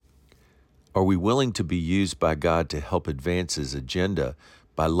Are we willing to be used by God to help advance His agenda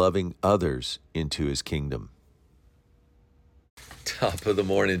by loving others into His kingdom? Top of the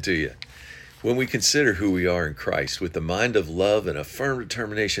morning to you. When we consider who we are in Christ with the mind of love and a firm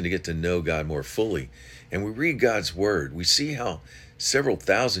determination to get to know God more fully, and we read God's Word, we see how several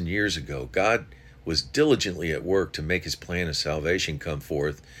thousand years ago God was diligently at work to make His plan of salvation come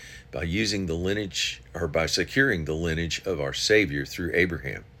forth by using the lineage, or by securing the lineage of our Savior through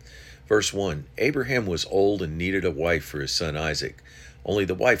Abraham. Verse 1, Abraham was old and needed a wife for his son Isaac, only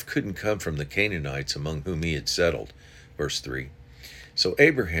the wife couldn't come from the Canaanites among whom he had settled. Verse 3, so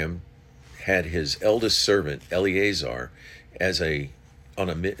Abraham had his eldest servant Eleazar he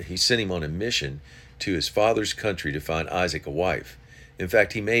sent him on a mission to his father's country to find Isaac a wife. In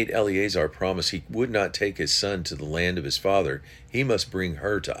fact, he made Eleazar promise he would not take his son to the land of his father. He must bring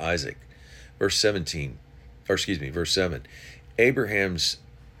her to Isaac. Verse 7. Abraham's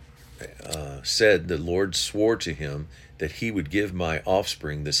said, the Lord swore to him that he would give my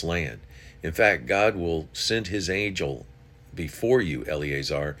offspring this land. In fact, God will send his angel before you,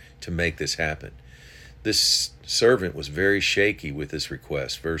 Eleazar, to make this happen. This servant was very shaky with this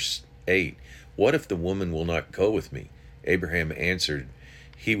request. Verse 8, what if the woman will not go with me? Abraham answered,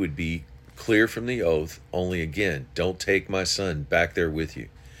 he would be clear from the oath, only again, don't take my son back there with you.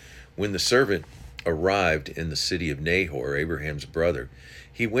 When the servant arrived in the city of Nahor, Abraham's brother,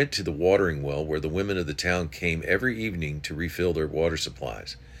 he went to the watering well where the women of the town came every evening to refill their water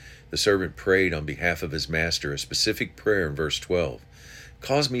supplies. The servant prayed on behalf of his master a specific prayer in verse 12.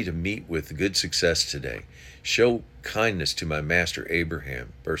 Cause me to meet with good success today. Show kindness to my master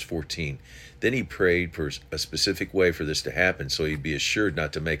Abraham. Verse 14. Then he prayed for a specific way for this to happen so he'd be assured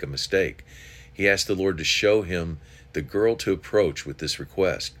not to make a mistake. He asked the Lord to show him the girl to approach with this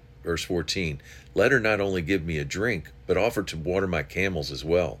request. Verse 14, let her not only give me a drink, but offer to water my camels as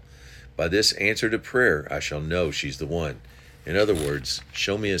well. By this answer to prayer, I shall know she's the one. In other words,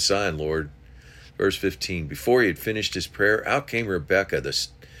 show me a sign, Lord. Verse 15, before he had finished his prayer, out came Rebekah,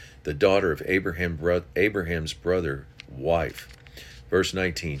 the daughter of Abraham's brother, wife. Verse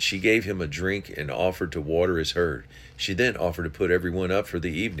 19, she gave him a drink and offered to water his herd. She then offered to put everyone up for the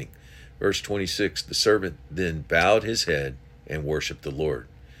evening. Verse 26, the servant then bowed his head and worshiped the Lord.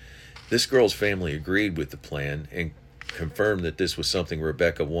 This girl's family agreed with the plan and confirmed that this was something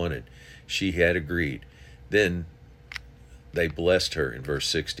Rebekah wanted. She had agreed. Then they blessed her in verse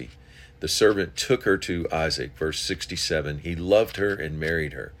 60. The servant took her to Isaac, verse 67. He loved her and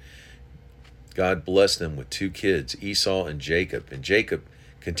married her. God blessed them with 2 kids, Esau and Jacob. And Jacob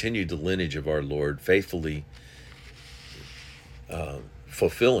continued the lineage of our Lord, faithfully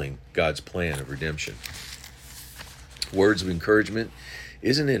fulfilling God's plan of redemption. Words of encouragement.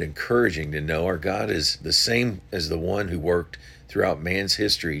 Isn't it encouraging to know our God is the same as the one who worked throughout man's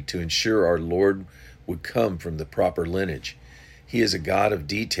history to ensure our Lord would come from the proper lineage? He is a God of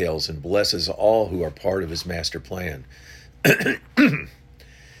details and blesses all who are part of his master plan. The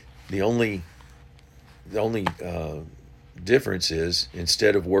only difference is,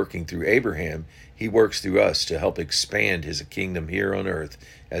 instead of working through Abraham, he works through us to help expand his kingdom here on earth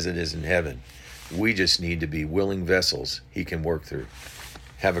as it is in heaven. We just need to be willing vessels he can work through.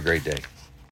 Have a great day.